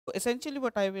Essentially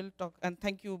what I will talk, and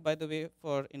thank you by the way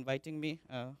for inviting me.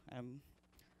 I'm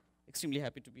extremely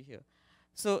happy to be here.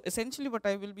 So essentially what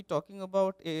I will be talking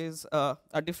about is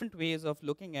are different ways of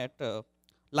looking at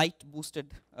light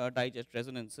boosted dijet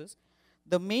resonances.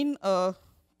 The main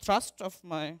thrust of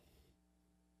my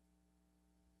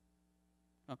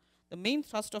uh, the main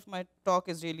thrust of my talk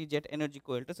is really jet energy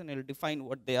correlators, and I will define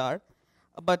what they are.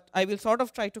 But I will sort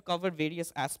of try to cover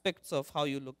various aspects of how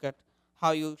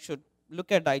you should look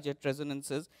at dijet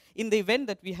resonances in the event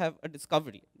that we have a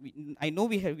discovery. I know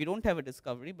we don't have a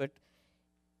discovery, but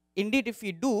indeed if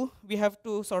we do, we have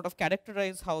to sort of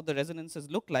characterize how the resonances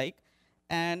look like,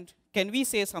 and can we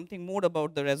say something more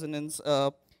about the resonance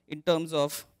in terms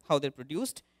of how they're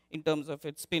produced, in terms of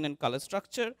its spin and color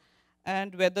structure,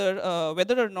 and whether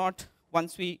or not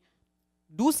once we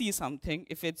do see something,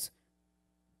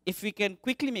 if we can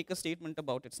quickly make a statement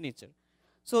about its nature.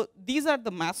 So these are the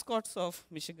mascots of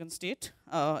Michigan State.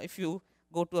 If you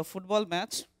go to a football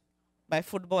match, by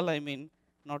football I mean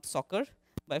not soccer,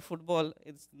 by football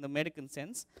it's in the American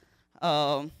sense,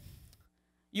 um,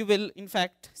 you will in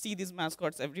fact see these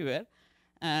mascots everywhere.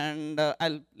 And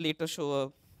I'll later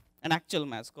show an actual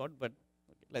mascot, but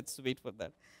okay, let's wait for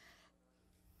that.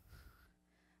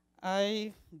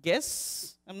 I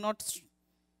guess I'm not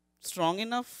strong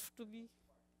enough to be.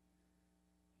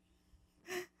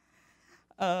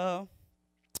 Uh,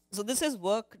 so this is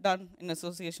work done in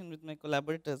association with my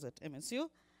collaborators at MSU,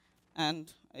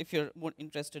 and if you're more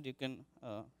interested, you can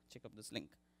check up this link.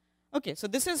 Okay, so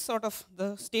this is sort of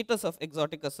the status of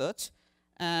Exotica search,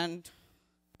 and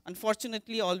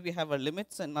unfortunately, all we have are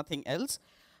limits and nothing else.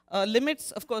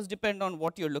 Limits, of course, depend on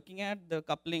what you're looking at, the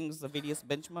couplings, the various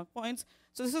benchmark points.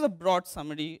 So this is a broad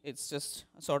summary. It's just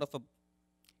sort of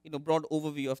a broad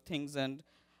overview of things, and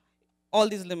all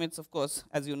these limits, of course,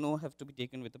 as you know, have to be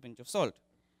taken with a pinch of salt.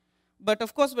 But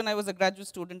of course, when I was a graduate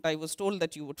student, I was told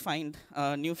that you would find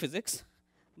new physics,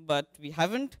 but we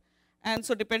haven't. And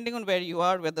so depending on where you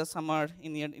are, whether some are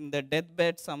in their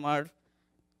deathbed, some are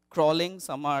crawling,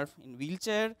 some are in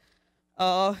wheelchair,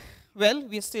 well,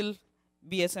 we are still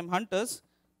BSM hunters,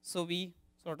 so we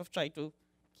sort of try to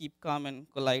keep calm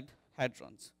and collide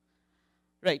hadrons.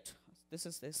 Right,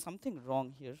 there's something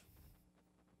wrong here.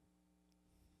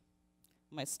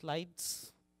 My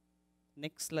slides,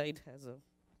 next slide has a,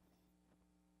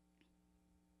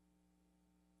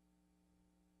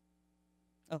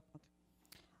 oh, okay.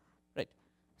 Right.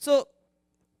 So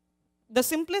the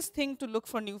simplest thing to look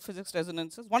for new physics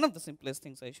resonances, one of the simplest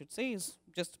things I should say, is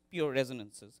just pure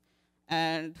resonances.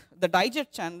 And the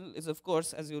dijet channel is, of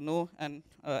course, as you know, and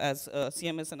as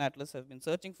CMS and Atlas have been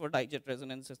searching for dijet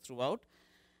resonances throughout.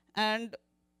 And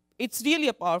it's really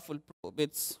a powerful probe.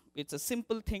 It's a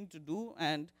simple thing to do,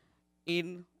 and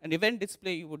in an event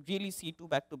display, you would really see two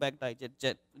back-to-back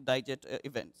dijet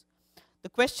events. The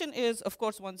question is, of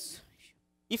course,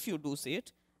 if you do see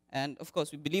it, and of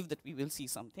course we believe that we will see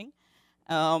something,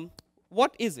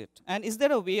 what is it? And is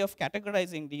there a way of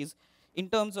categorizing these in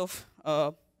terms of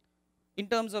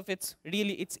its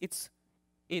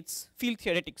field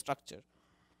theoretic structure?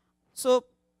 So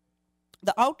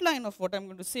the outline of what I'm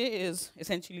going to say is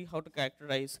essentially how to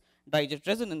characterize dijet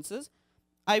resonances.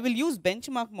 I will use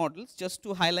benchmark models just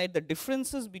to highlight the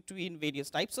differences between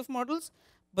various types of models,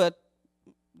 but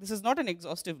this is not an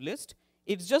exhaustive list.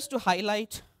 It's just to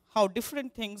highlight how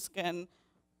different things can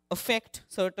affect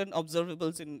certain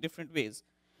observables in different ways.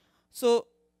 So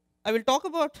I will talk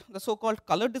about the so-called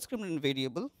color discriminant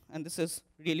variable, and this is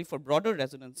really for broader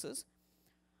resonances.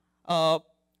 And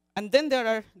then there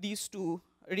are these two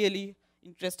really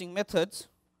interesting methods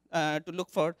to look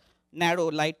for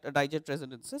narrow light dijet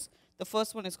resonances. The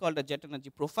first one is called a jet energy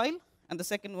profile, and the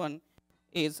second one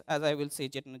is, as I will say,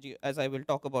 jet energy, as I will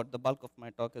talk about the bulk of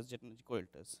my talk, as jet energy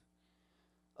correlators.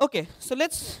 Okay,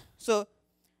 so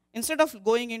instead of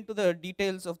going into the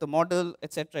details of the model,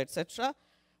 etc.,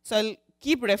 so I'll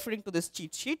keep referring to this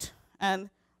cheat sheet, and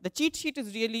the cheat sheet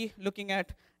is really looking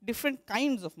at different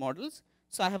kinds of models.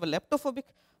 So I have a leptophobic.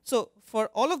 So for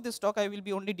all of this talk, I will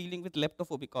be only dealing with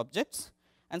leptophobic objects,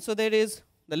 and so there is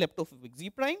the leptophobic Z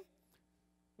prime,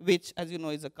 which, as you know,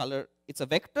 is a color. It's a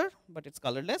vector, but it's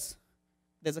colorless.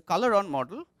 There's a color on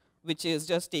model, which is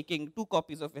just taking two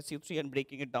copies of SU3 and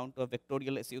breaking it down to a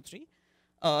vectorial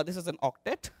SU3. This is an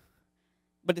octet,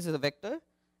 but this is a vector.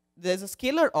 There's a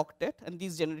scalar octet, and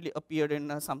these generally appear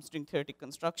in some string theoretic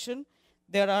construction.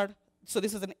 So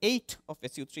this is an 8 of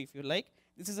SU3, if you like.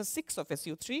 This is a 6 of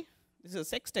SU3. This is a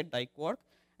sextet diquark,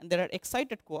 and there are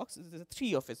excited quarks. This is a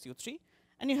 3 of SU3.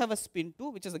 And you have a spin 2,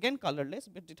 which is again colorless,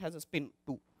 but it has a spin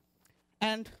 2.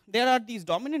 And there are these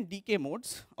dominant decay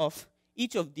modes of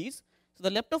each of these. So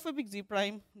the leptophobic Z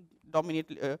prime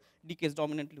decays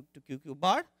dominantly to QQ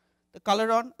bar. The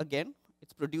coloron, again,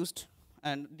 it's produced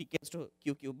and decays to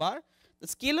QQ bar. The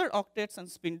scalar octets and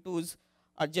spin 2s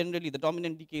are generally, the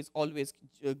dominant decay is always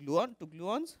gluon to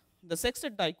gluons. The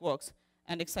sextet diquarks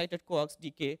and excited quarks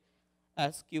decay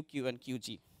as QQ and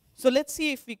QG. So let's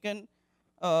see if we can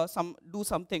do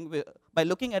something by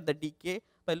looking at the decay,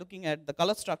 by looking at the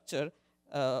color structure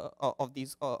of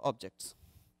these objects.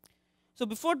 So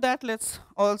before that, let's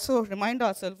also remind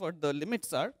ourselves what the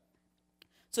limits are.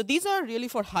 So these are really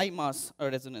for high mass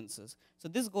resonances. So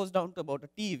this goes down to about a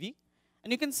TeV.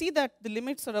 And you can see that the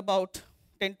limits are about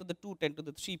 10 to the 2, 10 to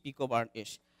the 3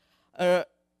 picobarn-ish.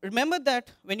 Remember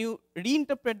that when you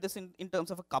reinterpret this in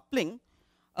terms of a coupling,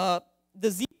 the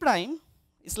Z prime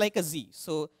is like a Z.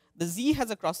 So the Z has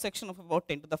a cross-section of about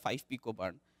 10 to the 5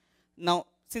 picobarn. Now,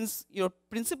 since your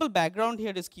principal background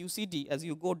here is QCD, as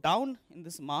you go down in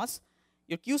this mass,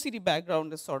 your QCD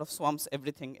background is sort of swamps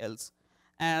everything else.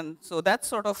 And so that's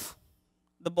sort of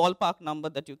the ballpark number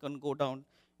that you can go down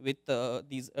with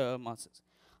these masses.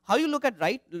 How you look at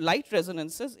light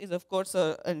resonances is, of course,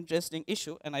 an interesting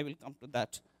issue, and I will come to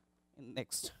that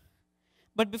next.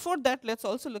 But before that, let's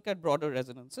also look at broader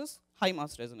resonances, high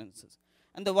mass resonances.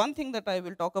 And the one thing that I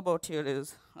will talk about here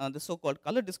is the so-called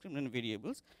color discriminant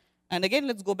variables. And again,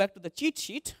 let's go back to the cheat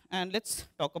sheet, and let's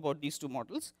talk about these two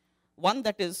models. One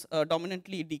that is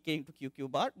dominantly decaying to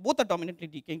QQ bar. Both are dominantly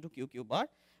decaying to QQ bar,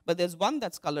 but there's one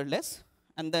that's colorless,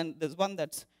 and then there's one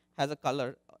that has a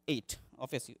color 8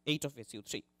 of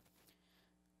SU3.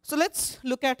 So let's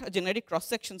look at a generic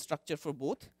cross-section structure for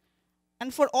both.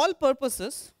 And for all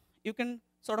purposes, you can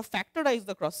sort of factorize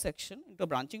the cross-section into a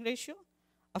branching ratio,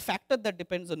 a factor that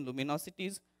depends on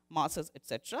luminosities, masses,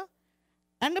 etc.,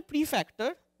 and a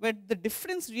prefactor where the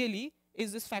difference really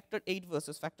is this factor 8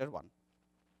 versus factor 1.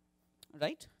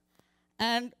 Right?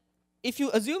 And if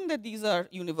you assume that these are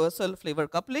universal flavor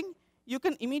coupling, you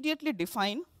can immediately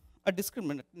define a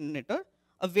discriminator,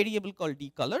 a variable called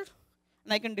dcolor.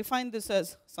 And I can define this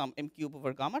as some m cube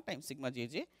over gamma times sigma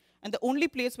jj. And the only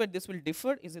place where this will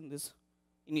differ is in this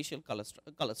initial color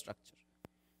structure.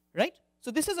 Right?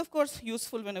 So this is, of course,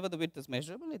 useful whenever the width is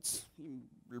measurable. It's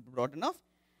broad enough.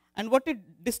 And what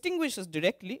it distinguishes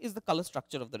directly is the color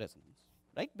structure of the resonance.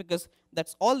 Right? Because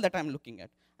that's all that I'm looking at.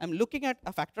 I'm looking at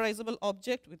a factorizable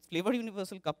object with flavor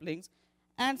universal couplings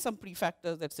and some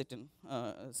prefactors that sit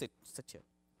here.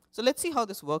 So let's see how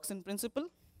this works in principle.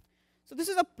 So this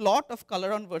is a plot of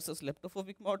coloron versus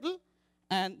leptophobic model,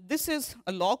 and this is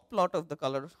a log plot of the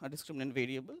color discriminant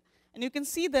variable. And you can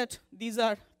see that these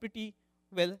are pretty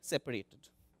well separated.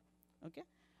 Okay.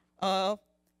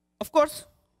 Of course,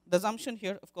 the assumption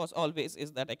here, of course, always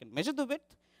is that I can measure the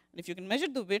width. And if you can measure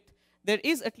the width, there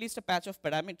is at least a patch of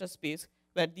parameter space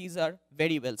where these are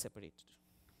very well separated.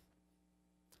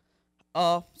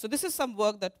 So this is some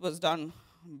work that was done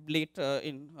late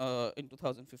in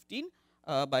 2015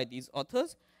 by these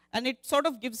authors. And it sort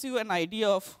of gives you an idea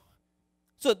of,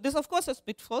 so this of course has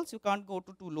pitfalls. You can't go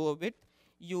to too low a width.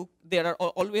 There are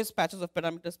always patches of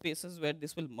parameter spaces where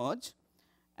this will merge.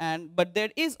 But there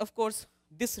is, of course,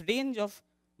 this range of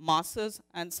masses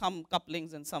and some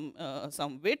couplings and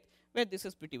some width where this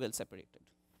is pretty well separated.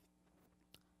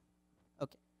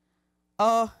 Okay.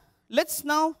 Let's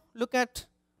now look at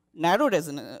narrow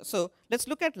resonance. So let's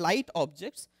look at light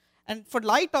objects. And for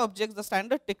light objects, the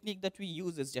standard technique that we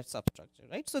use is jet substructure,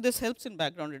 right? So this helps in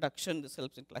background reduction. This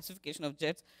helps in classification of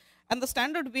jets. And the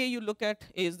standard way you look at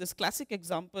is this classic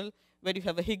example where you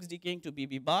have a Higgs decaying to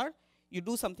BB bar. You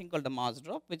do something called a mass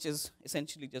drop, which is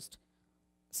essentially just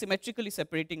symmetrically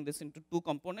separating this into two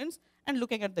components and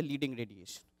looking at the leading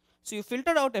radiation. So you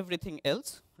filter out everything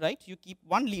else, right? You keep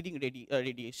one leading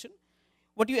radiation.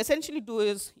 What you essentially do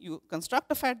is you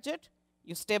construct a fat jet,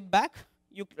 you step back,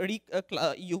 you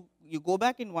go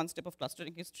back in one step of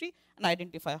clustering history and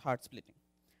identify hard splitting.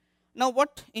 Now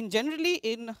what generally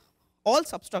in all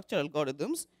substructure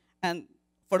algorithms, and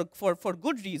for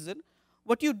good reason,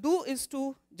 what you do is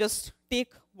to just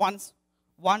take one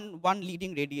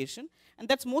leading radiation, and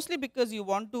that's mostly because you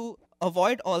want to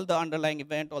avoid all the underlying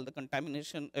event, all the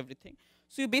contamination, everything.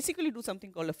 So you basically do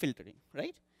something called a filtering,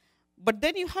 right? But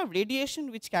then you have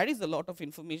radiation which carries a lot of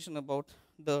information about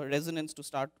the resonance to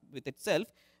start with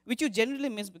itself, which you generally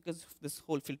miss because of this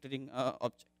whole filtering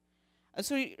object. And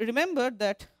so remember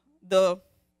that the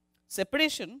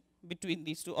separation between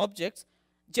these two objects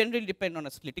generally depend on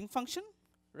a splitting function,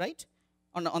 right?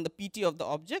 On the PT of the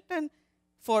object, and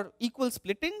for equal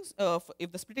splittings,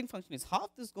 if the splitting function is half,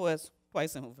 this goes as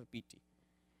twice m over PT.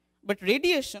 But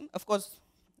radiation, of course,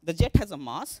 the jet has a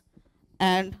mass,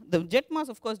 and the jet mass,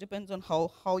 of course, depends on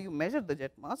how you measure the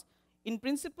jet mass. In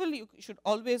principle, you should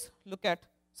always look at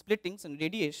splittings and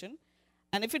radiation.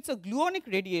 And if it's a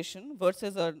gluonic radiation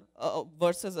versus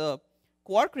a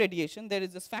quark radiation, there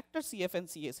is this factor CF and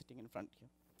CA sitting in front here,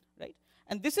 right?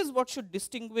 And this is what should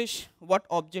distinguish what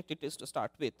object it is to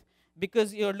start with,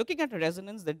 because you're looking at a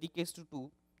resonance that decays to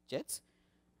two jets,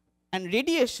 and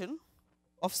radiation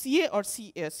of CA or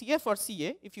CF or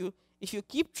CA, if you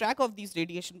keep track of these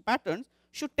radiation patterns,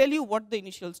 should tell you what the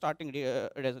initial starting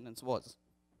resonance was.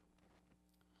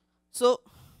 So,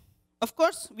 of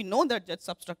course, we know that jet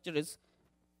substructure is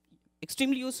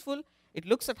extremely useful. It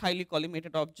looks at highly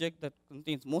collimated object that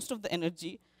contains most of the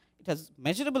energy. It has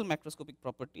measurable macroscopic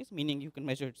properties, meaning you can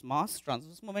measure its mass,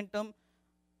 transverse momentum,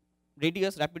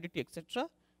 radius, rapidity, etc.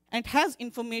 And it has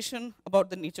information about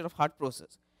the nature of hard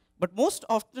process. But most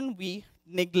often we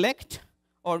neglect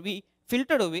or we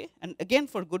filter away, and again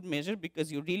for good measure,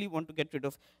 because you really want to get rid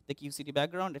of the QCD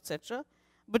background, etc.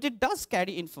 But it does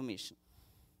carry information.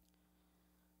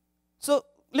 So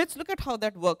let's look at how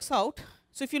that works out.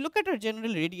 So if you look at a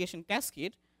general radiation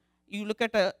cascade, you look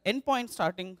at an endpoint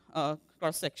starting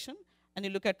cross section, and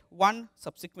you look at one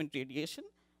subsequent radiation.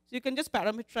 So you can just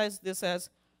parameterize this as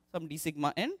some d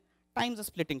sigma n times a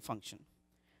splitting function.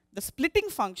 The splitting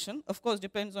function, of course,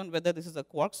 depends on whether this is a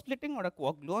quark splitting or a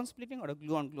quark-gluon splitting or a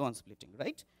gluon-gluon splitting,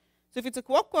 right? So if it's a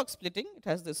quark-quark splitting, it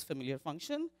has this familiar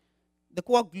function. The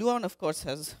quark-gluon, of course,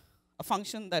 has a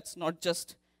function that's not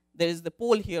just, there is the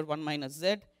pole here, 1 minus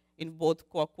z, in both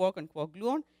quark-quark and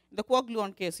quark-gluon. In the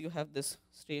quark-gluon case, you have this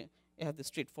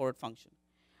straightforward function.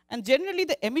 And generally,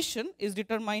 the emission is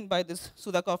determined by this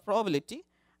Sudakov probability.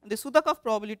 And the Sudakov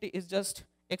probability is just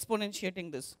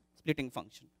exponentiating this splitting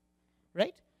function,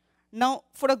 right? Now,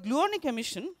 for a gluonic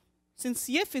emission, since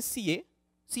CF is CA,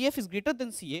 CF is greater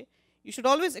than CA, you should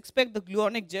always expect the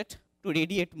gluonic jet to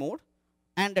radiate more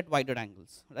and at wider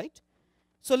angles, right?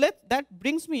 So that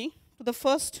brings me to the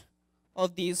first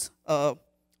of these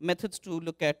methods to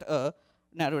look at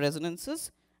narrow resonances,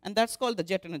 and that's called the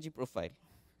jet energy profile.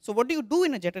 So what do you do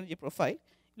in a jet energy profile?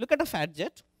 Look at a fat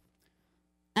jet,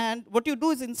 and what you do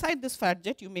is inside this fat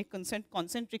jet, you make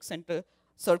concentric center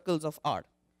circles of R.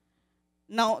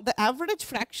 Now, the average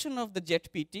fraction of the jet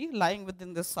PT lying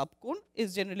within this subcone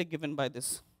is generally given by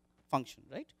this function,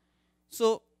 right?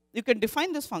 So you can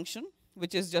define this function,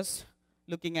 which is just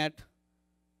looking at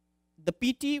the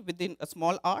PT within a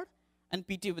small r and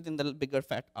PT within the bigger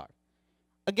fat R.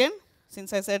 Again,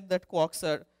 since I said that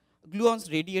gluons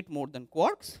radiate more than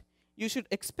quarks, you should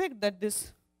expect that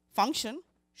this function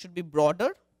should be broader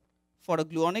for a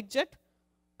gluonic jet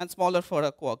and smaller for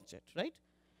a quark jet, right?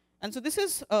 And so this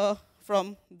is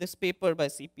from this paper by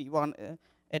CP1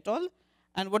 et al.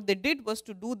 And what they did was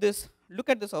to do this, looked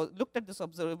at this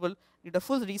observable, did a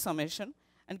full resummation,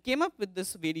 and came up with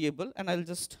this variable. And I'll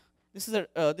just, this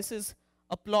is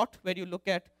a plot where you look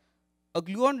at a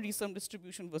gluon resum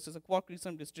distribution versus a quark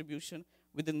resum distribution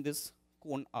within this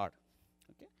cone R.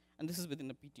 Okay? And this is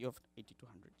within a PT of 80 to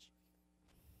 100.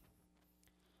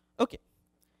 Okay.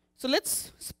 So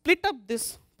let's split up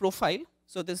this profile.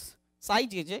 So this psi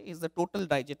jj is the total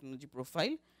dijet energy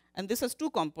profile, and this has two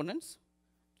components.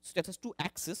 So it has two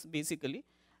axes basically,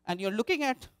 and you're looking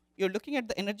at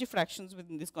the energy fractions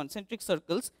within these concentric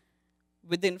circles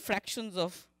within fractions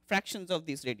of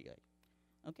these radii.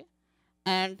 Okay,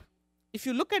 and if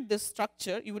you look at this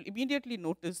structure, you will immediately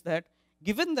notice that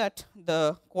given that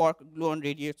the quark gluon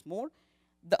radiates more,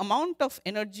 the amount of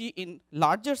energy in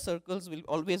larger circles will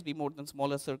always be more than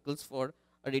smaller circles for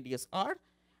a radius r.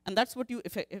 And that's what you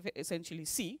essentially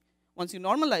see. Once you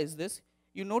normalize this,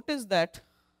 you notice that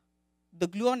the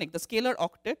gluonic, the scalar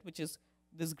octet, which is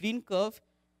this green curve,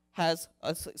 has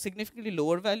a significantly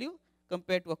lower value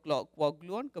compared to a quark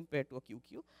gluon compared to a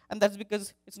QQ. And that's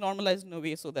because it's normalized in a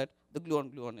way so that the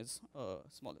gluon is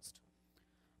smallest.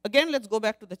 Again, let's go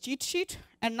back to the cheat sheet.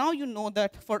 And now you know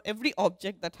that for every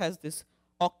object that has this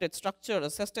octet structure, a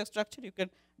sestet structure, you can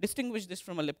distinguish this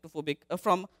from a leptophobic,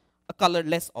 from a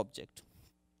colorless object.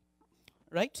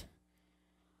 Right?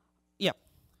 Yeah.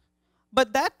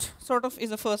 But that sort of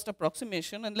is a first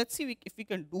approximation, and let's see if we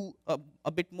can do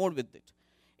a bit more with it.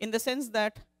 In the sense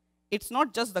that it's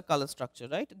not just the color structure,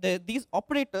 right? These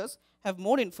operators have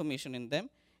more information in them.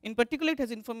 In particular, it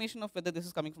has information of whether this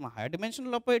is coming from a higher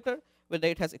dimensional operator, whether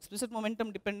it has explicit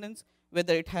momentum dependence,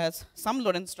 whether it has some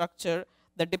Lorentz structure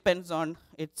that depends on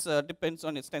its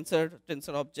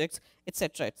tensor objects,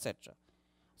 etc., etc.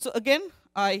 So again,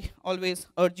 I always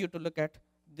urge you to look at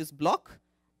this block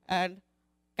and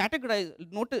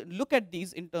look at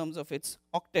these in terms of its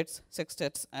octets,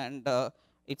 sextets, and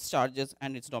its charges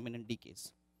and its dominant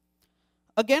decays.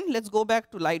 Again, let's go back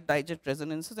to light dijet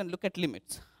resonances and look at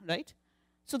limits, right?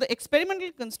 So the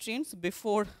experimental constraints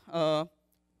before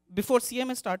before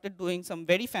CMS started doing some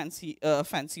very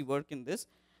fancy work in this,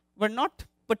 were not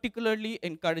particularly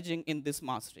encouraging in this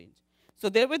mass range. So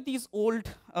there were these old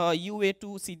UA2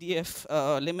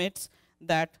 CDF limits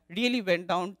that really went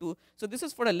down to, so this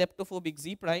is for a leptophobic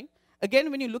Z prime.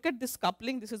 Again, when you look at this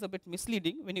coupling, this is a bit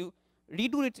misleading. When you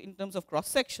redo it in terms of cross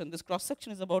section, this cross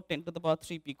section is about 10 to the power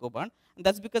 3 picobarn, and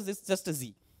that's because it's just a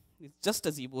Z. It's just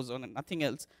a Z boson and nothing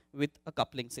else with a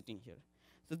coupling sitting here.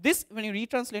 So this, when you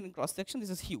retranslate in cross section, this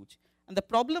is huge. And the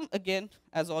problem, again,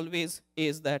 as always,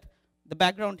 is that the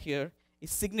background here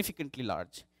is significantly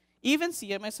large. Even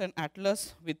CMS and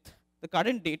Atlas with the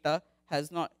current data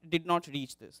did not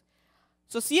reach this.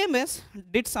 So CMS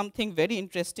did something very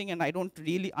interesting, and I don't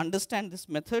really understand this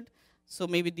method. So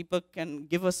maybe Deepak can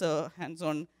give us a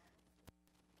hands-on.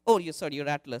 Oh, sorry, you're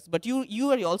Atlas. But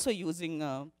you are also using,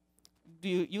 do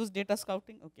you use data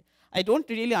scouting? Okay. I don't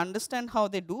really understand how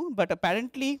they do, but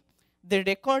apparently they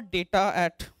record data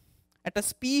at a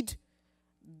speed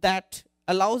that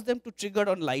allows them to trigger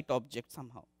on light objects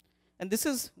somehow. And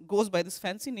this goes by this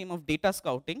fancy name of data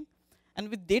scouting. And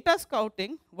with data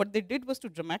scouting, what they did was to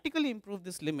dramatically improve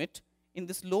this limit in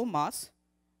this low mass,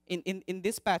 in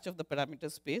this patch of the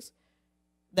parameter space,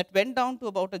 that went down to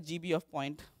about a GB of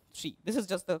 0.3. This is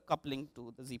just the coupling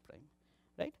to the Z prime,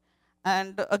 right?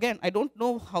 And again, I don't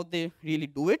know how they really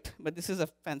do it, but this is a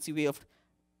fancy way of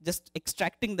just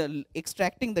extracting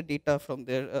the data from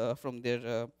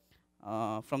their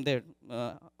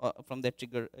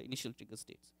initial trigger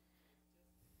states.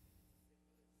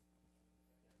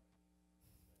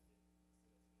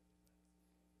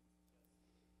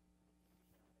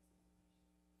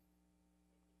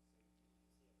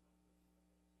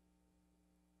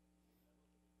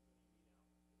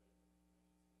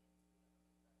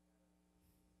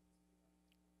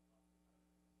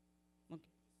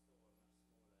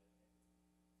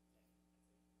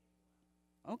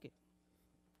 Okay.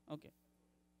 Okay.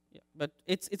 Yeah, but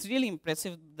it's really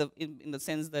impressive in the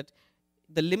sense that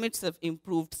the limits have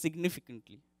improved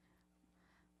significantly.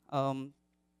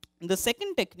 The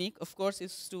second technique, of course,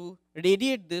 is to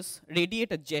radiate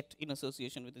a jet in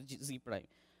association with a Z prime.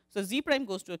 So Z prime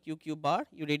goes to a QQ bar.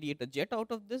 You radiate a jet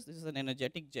out of this. This is an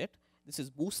energetic jet. This is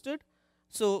boosted.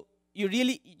 So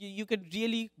you can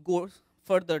really go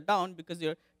further down because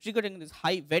you're triggering this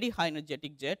very high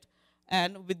energetic jet.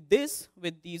 And with these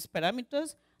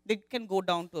parameters, they can go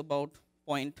down to about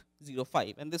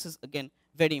 0.05. And this is, again,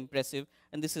 very impressive.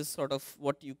 And this is sort of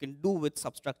what you can do with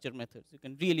substructure methods. You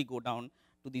can really go down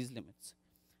to these limits.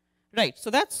 Right, so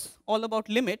that's all about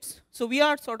limits. So we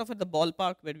are sort of at the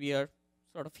ballpark where we are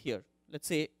sort of here. Let's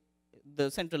say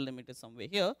the central limit is somewhere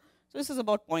here. So this is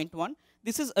about 0.1.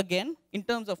 This is, again, in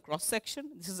terms of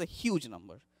cross-section, this is a huge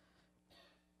number.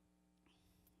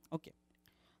 Okay,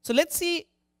 so let's see.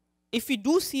 If we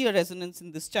do see a resonance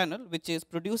in this channel, which is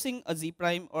producing a Z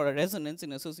prime or a resonance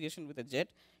in association with a jet,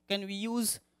 can we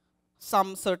use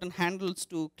some certain handles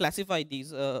to classify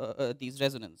these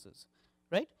resonances,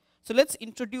 right? So let's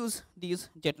introduce these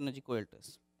jet energy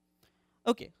correlators.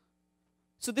 Okay,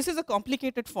 so this is a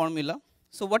complicated formula.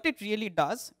 So what it really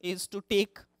does is to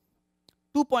take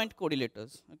 2-point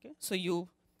correlators. Okay,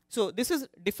 so this is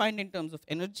defined in terms of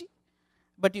energy,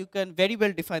 but you can very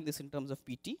well define this in terms of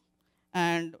PT.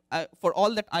 And for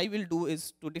all that I will do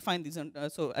is to define these,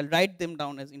 so I'll write them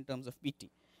down as in terms of PT.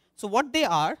 So what they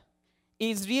are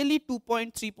is really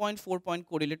 2-point, 3-point, 4-point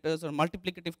correlators or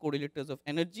multiplicative correlators of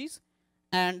energies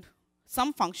and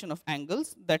some function of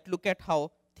angles that look at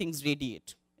how things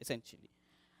radiate, essentially.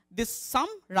 This sum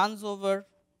runs over,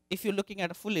 if you're looking at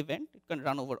a full event, it can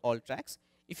run over all tracks.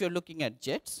 If you're looking at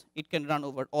jets, it can run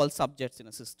over all subjets in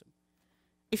a system.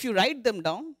 If you write them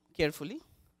down carefully,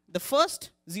 the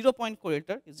first 0-point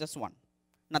correlator is just 1,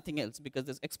 nothing else, because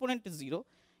this exponent is 0.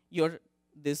 You're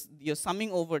summing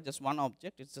over just one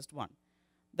object, it's just 1.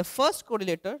 The first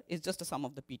correlator is just a sum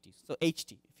of the PTs, so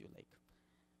HT, if you like.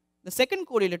 The second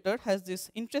correlator has this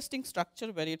interesting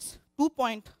structure where it's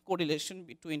 2-point correlation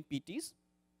between PTs,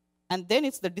 and then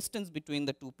it's the distance between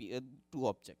the two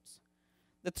objects.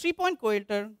 The 3-point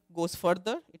correlator goes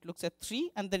further, it looks at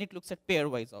 3, and then it looks at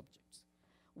pairwise objects.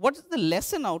 What is the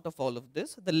lesson out of all of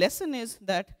this? The lesson is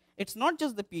that it's not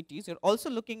just the PTs, you're also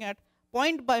looking at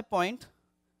point by point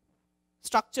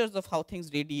structures of how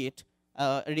things radiate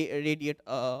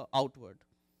outward.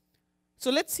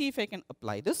 So let's see if I can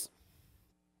apply this.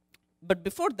 But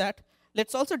before that,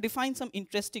 let's also define some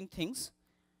interesting things.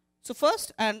 So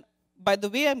first, and by the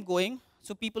way I'm going,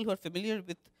 so people who are familiar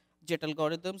with jet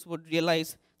algorithms would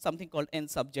realize something called n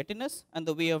sub jettiness and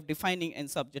the way of defining n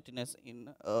sub jettiness in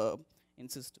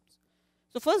systems.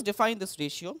 So first define this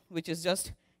ratio, which is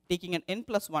just taking an n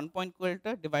plus 1-point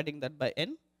correlator, dividing that by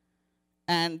n,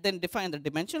 and then define the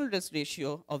dimensional ratio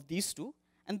of these two.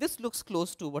 And this looks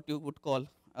close to what you would call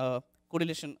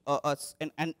correlation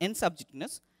an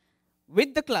n-subjectiness,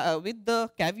 with the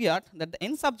caveat that the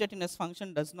n-subjectiness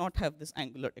function does not have this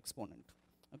angular exponent.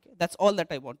 Okay, that's all that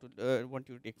I want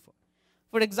you to take for.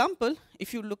 For example,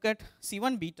 if you look at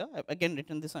C1 beta, I've again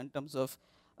written this in terms of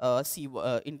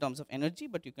in terms of energy,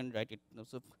 but you can write it in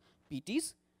terms of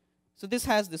PTs. So this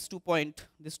has this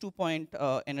two-point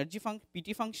energy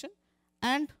PT function,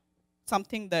 and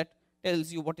something that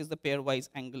tells you what is the pairwise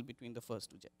angle between the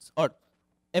first two jets, or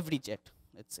every jet,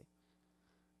 let's say.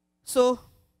 So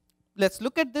let's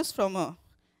look at this from a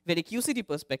very QCD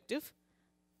perspective.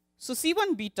 So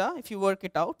C1 beta, if you work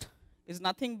it out, is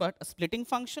nothing but a splitting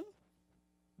function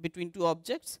between two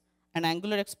objects, an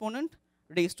angular exponent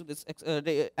raised to this,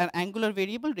 an angular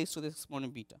variable raised to this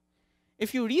exponent beta.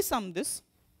 If you resum this,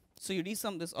 so you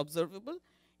resum this observable,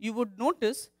 you would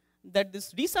notice that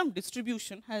this resum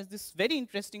distribution has this very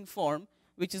interesting form,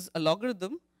 which is a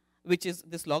logarithm, which is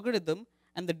this logarithm,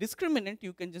 and the discriminant,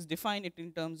 you can just define it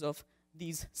in terms of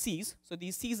these C's. So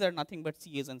these C's are nothing but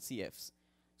CAs and CFs.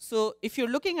 So if you're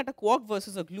looking at a quark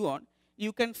versus a gluon,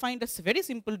 you can find a very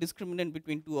simple discriminant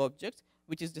between two objects,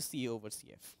 which is the CA over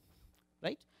CF,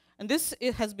 right? And this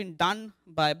has been done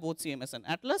by both CMS and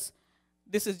Atlas.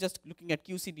 This is just looking at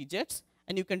QCD jets,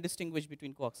 and you can distinguish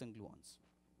between quarks and gluons.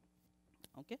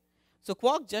 Okay? So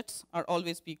quark jets are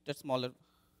always peaked at smaller.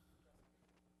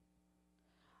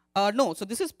 No, so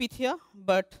this is Pythia,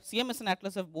 but CMS and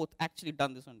Atlas have both actually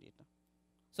done this on data.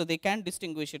 So they can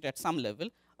distinguish it at some level.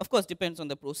 Of course, depends on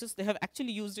the process. They have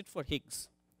actually used it for Higgs,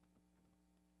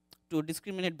 to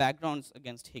discriminate backgrounds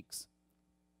against Higgs.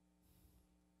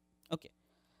 Okay.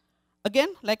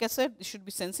 Again, like I said, this should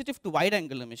be sensitive to wide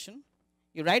angle emission.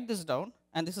 You write this down,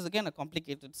 and this is again a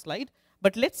complicated slide.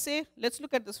 But let's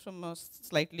look at this from a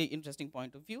slightly interesting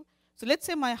point of view. So let's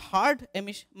say my hard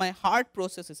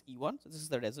process is E1, so this is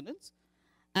the resonance,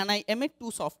 and I emit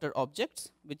two softer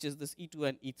objects, which is this E2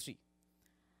 and E3.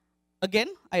 Again,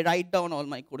 I write down all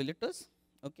my correlators.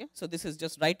 Okay, so this is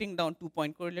just writing down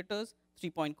 2-point correlators,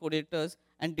 3-point correlators,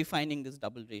 and defining this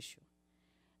double ratio.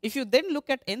 If you then look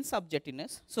at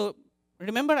n-subjettiness, so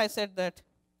remember I said that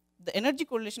the energy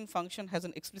correlation function has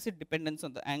an explicit dependence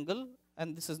on the angle,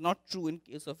 and this is not true in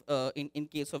case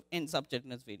of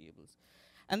n-subjettiness variables.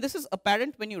 And this is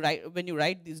apparent when you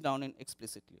write these down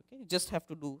explicitly. Okay, you just have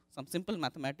to do some simple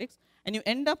mathematics, and you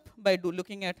end up by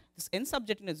looking at this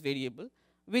n-subjettiness variable,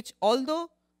 which although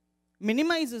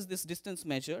minimizes this distance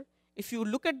measure, if you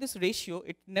look at this ratio,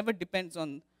 it never depends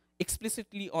on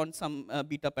explicitly on some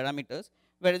beta parameters.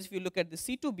 Whereas if you look at the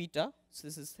C2 beta, so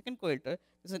this is second correlator,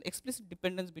 there's an explicit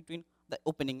dependence between the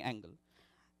opening angle.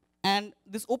 And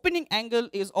this opening angle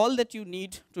is all that you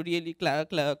need to really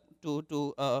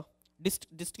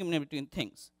discriminate between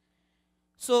things.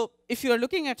 So if you are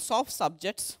looking at soft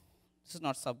subjects, this is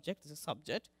not subject, this is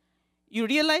subject, you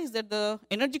realize that the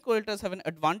energy correlators have an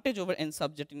advantage over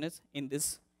n-subjettiness in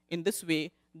this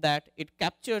way, that it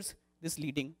captures this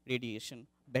leading radiation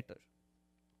better.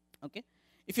 Okay?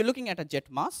 If you're looking at a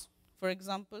jet mass, for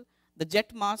example, the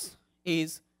jet mass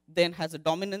then has a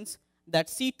dominance that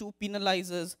C2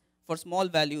 penalizes for small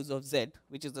values of Z,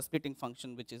 which is the splitting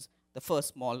function, which is the first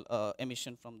small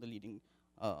emission from the leading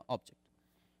object.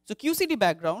 So QCD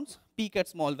backgrounds peak at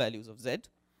small values of Z,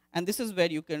 and this is where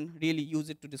you can really use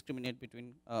it to discriminate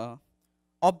between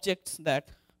objects that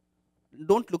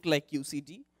don't look like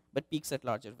QCD, but peaks at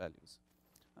larger values.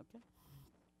 Okay.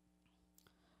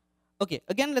 Okay,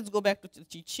 again, let's go back to the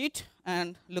cheat sheet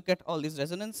and look at all these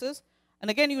resonances.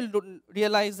 And again, you will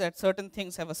realize that certain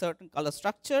things have a certain color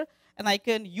structure, and I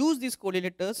can use these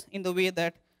correlators in the way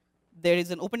that there is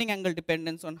an opening angle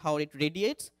dependence on how it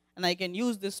radiates, and I can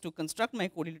use this to construct my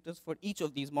correlators for each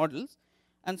of these models.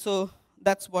 And so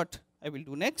that's what I will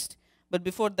do next. But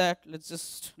before that, let's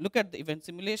just look at the event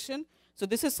simulation. So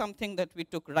this is something that we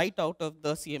took right out of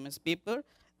the CMS paper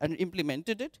and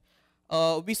implemented it.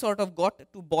 We sort of got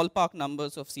to ballpark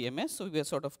numbers of CMS, so we were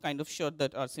sort of kind of sure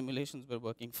that our simulations were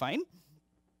working fine.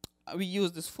 We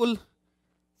used this full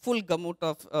gamut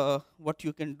of what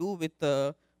you can do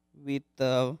with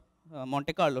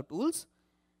Monte Carlo tools.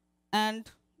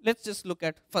 And let's just look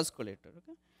at first correlator.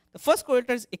 Okay? The first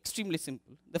correlator is extremely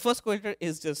simple. The first correlator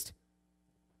is just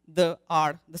the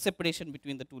separation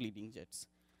between the two leading jets.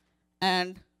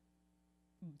 And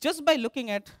just by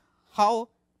looking at how,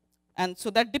 and so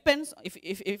that depends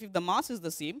if the mass is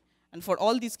the same, and for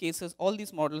all these cases, all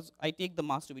these models, I take the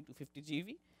mass to be 250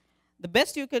 GeV. The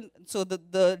best you can, so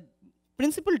the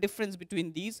principal difference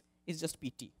between these is just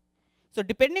PT. So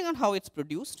depending on how it's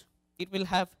produced, it will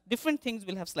have different things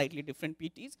will have slightly different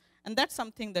PTs, and that's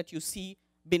something that you see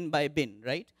bin by bin,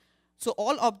 right? So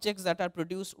all objects that are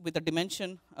produced with a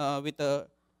dimension with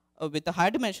a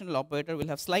higher dimensional operator will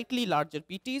have slightly larger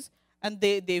PTs, and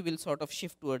they will sort of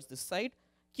shift towards this side.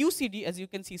 QCD, as you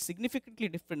can see, is significantly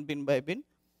different bin by bin,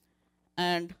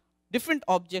 and different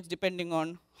objects, depending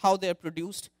on how they are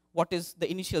produced, what is the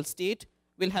initial state,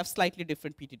 will have slightly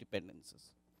different PT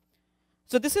dependencies.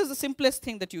 So this is the simplest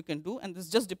thing that you can do, and this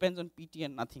just depends on PT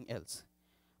and nothing else.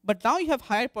 But now you have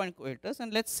higher point coators,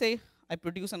 and let's say I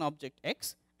produce an object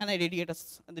X, and I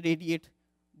radiate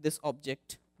this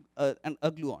object and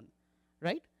a gluon,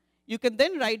 right? You can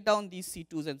then write down these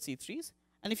C2s and C3s,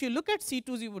 and if you look at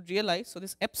C2s, you would realize, so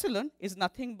this epsilon is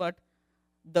nothing but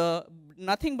the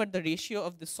ratio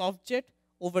of the soft jet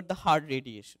over the hard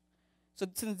radiation. So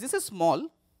since this is small,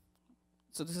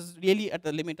 so this is really at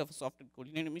the limit of a soft and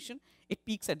coordinate emission, it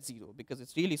peaks at 0 because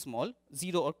it's really small,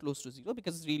 0 or close to 0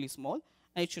 because it's really small,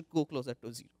 and it should go closer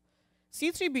to 0.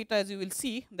 C3 beta, as you will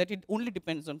see, that it only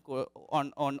depends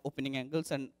on opening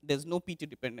angles, and there's no PT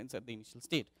dependence at the initial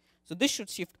state. So this should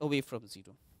shift away from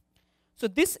 0. So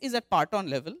this is at parton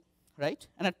level, right?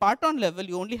 And at parton level,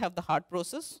 you only have the hard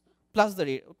process plus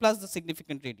the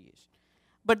significant radiation.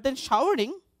 But then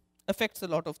showering affects a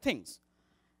lot of things.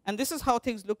 And this is how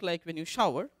things look like when you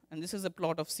shower, and this is a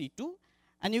plot of C2.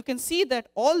 And you can see that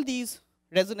all these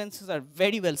resonances are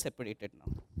very well separated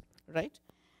now, right?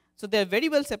 So they are very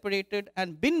well separated,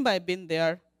 and bin by bin they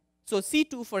are. So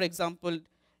C2, for example,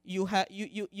 you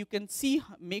can see,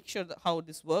 make sure that how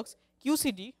this works.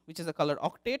 QCD, which is a color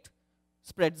octet,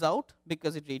 spreads out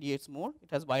because it radiates more. It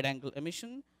has wide angle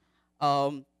emission.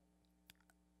 So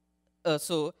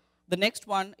the next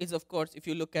one is, of course, if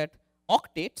you look at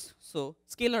octets, so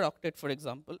scalar octet, for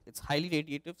example, it's highly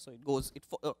radiative, so it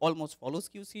almost follows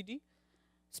QCD.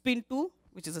 Spin 2,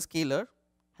 which is a scalar,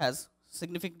 has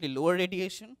significantly lower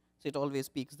radiation, so it always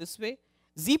peaks this way.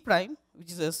 Z prime,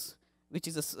 which is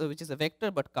a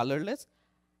vector but colorless,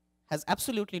 has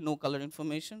absolutely no color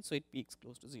information, so it peaks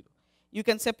close to 0. You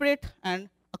can separate, and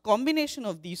a combination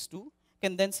of these two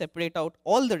can then separate out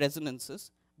all the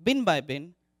resonances bin by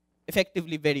bin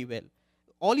effectively very well.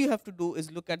 All you have to do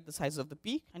is look at the size of the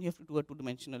peak, and you have to do a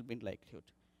two-dimensional bin likelihood.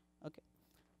 Okay,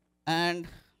 and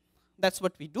that's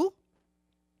what we do.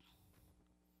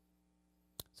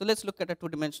 So let's look at a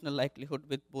two-dimensional likelihood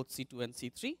with both C2 and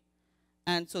C3.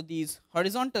 And so these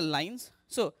horizontal lines,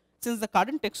 so since the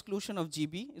current exclusion of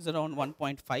GB is around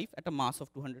 1.5 at a mass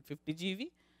of 250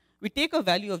 GeV, we take a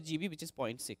value of GB which is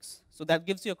 0.6. So that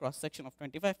gives you a cross-section of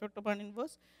 25 femtobarn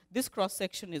inverse. This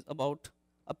cross-section is about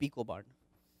a picobarn.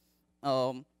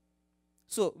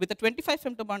 So with a 25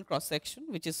 femtobarn cross-section,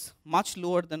 which is much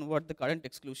lower than what the current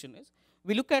exclusion is,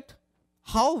 we look at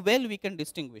how well we can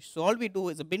distinguish. So all we do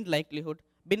is a bin likelihood,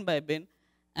 bin by bin,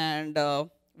 and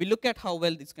we look at how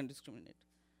well this can discriminate.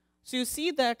 So you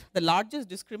see that the largest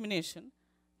discrimination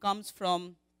comes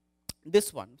from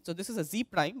this one. So this is a Z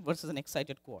prime versus an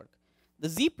excited quark. The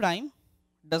Z prime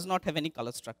does not have any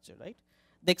color structure, right?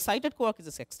 The excited quark is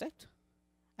a sextet,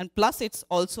 and plus it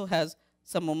also has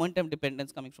some momentum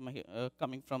dependence coming from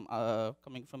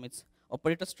its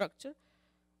operator structure.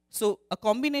 So a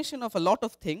combination of a lot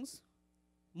of things,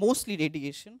 mostly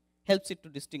radiation, helps it to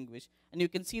distinguish, and you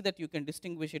can see that you can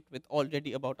distinguish it with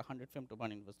already about 100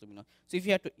 femtobarn inverse luminosity. So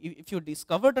if you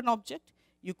discovered an object,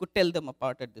 you could tell them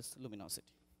apart at this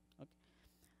luminosity. Okay.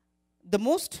 The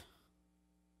most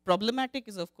problematic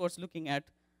is, of course, looking at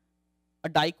a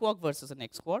diquark versus an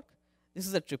X quark. This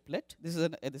is a triplet. This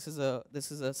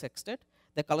is a sextet.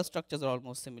 The color structures are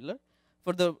almost similar.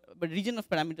 For the region of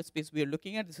parameter space we are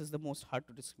looking at, this is the most hard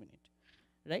to discriminate,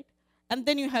 right? And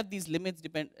then you have these limits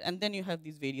and then you have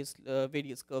these various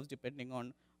curves depending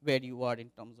on where you are in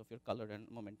terms of your color and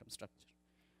momentum structure.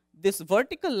 These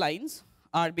vertical lines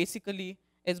are basically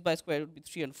S by square root be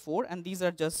 3 and 4, and these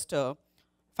are just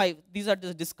these are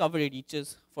the discovery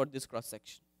reaches for this cross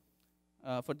section,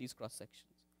 for these cross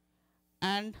sections.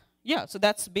 And yeah, so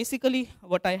that's basically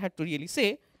what I had to really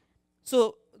say.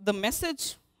 So the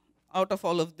message out of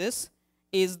all of this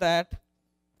is that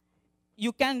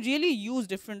you can really use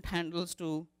different handles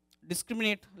to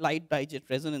discriminate light dijet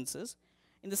resonances,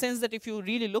 in the sense that if you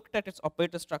really looked at its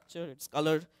operator structure, its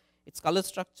color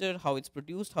structure, how it's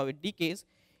produced, how it decays,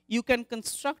 you can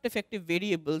construct effective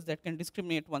variables that can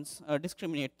discriminate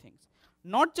things.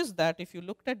 Not just that, if you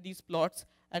looked at these plots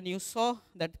and you saw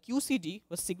that QCD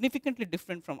was significantly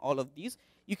different from all of these,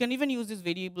 you can even use these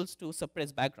variables to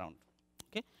suppress background.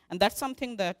 Okay? And that's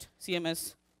something that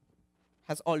CMS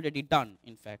has already done,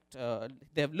 in fact.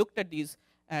 They have looked at these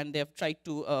and they have tried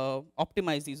to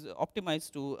optimize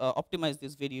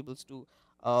these variables to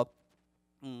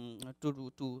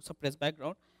to suppress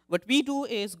background. What we do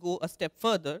is go a step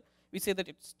further. We say that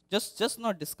it's just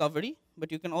not discovery,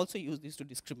 but you can also use these to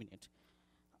discriminate.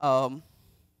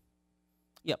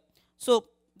 Yeah. So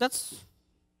that's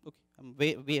okay. I'm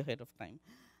way ahead of time.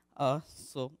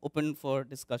 So open for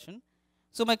discussion.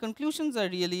 So my conclusions are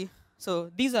really,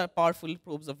 so these are powerful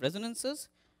probes of resonances.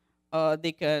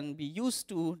 They can be used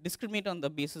to discriminate on the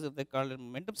basis of the kernel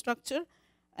momentum structure,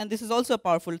 and this is also a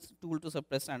powerful tool to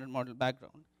suppress standard model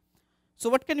background. So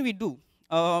what can we do?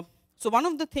 So one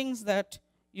of the things that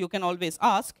you can always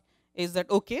ask is that,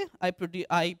 okay,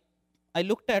 I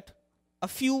looked at a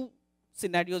few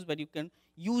scenarios where you can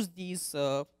use these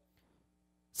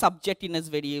subjectiveness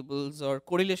variables or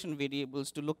correlation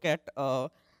variables to look at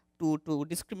to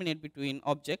discriminate between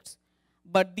objects,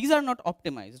 but these are not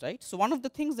optimized, right? So one of the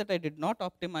things that I did not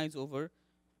optimize over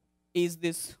is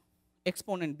this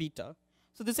exponent beta.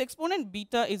 So this exponent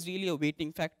beta is really a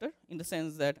weighting factor in the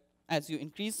sense that as you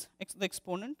increase the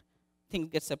exponent, things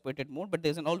get separated more, but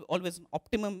there's always an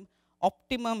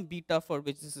optimum beta for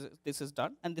which this is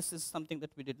done, and this is something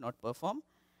that we did not perform.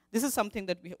 This is something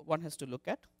that one has to look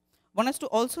at. One has to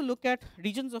also look at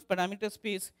regions of parameter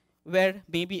space where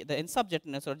maybe the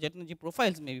n-subjetness or jet energy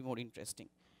profiles may be more interesting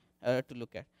to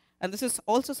look at. And this is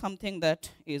also something that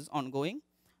is ongoing.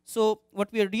 So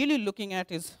what we are really looking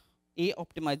at is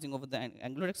optimizing over the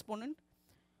angular exponent.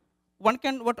 One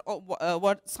can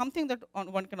something that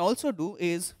one can also do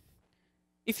is,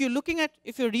 if you're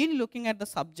really looking at the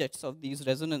subjects of these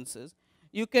resonances,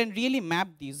 you can really map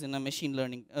these in a machine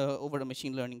learning over a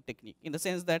machine learning technique, in the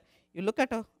sense that you look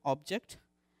at an object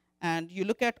and you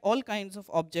look at all kinds of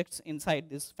objects inside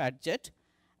this fat jet,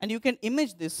 and you can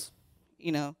image this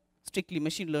in a strictly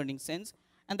machine learning sense.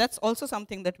 And that's also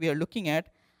something that we are looking at.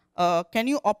 Can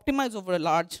you optimize over a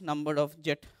large number of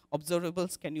jet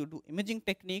observables? Can you do imaging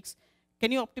techniques?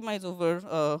 Can you optimize over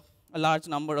a large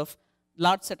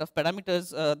set of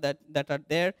parameters that are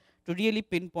there to really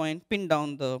pin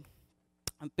down the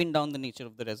nature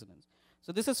of the resonance?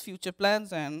 So this is future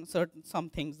plans and some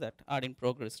things that are in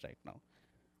progress right now.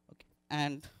 Okay,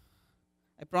 and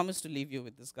I promise to leave you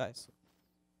with this, guys.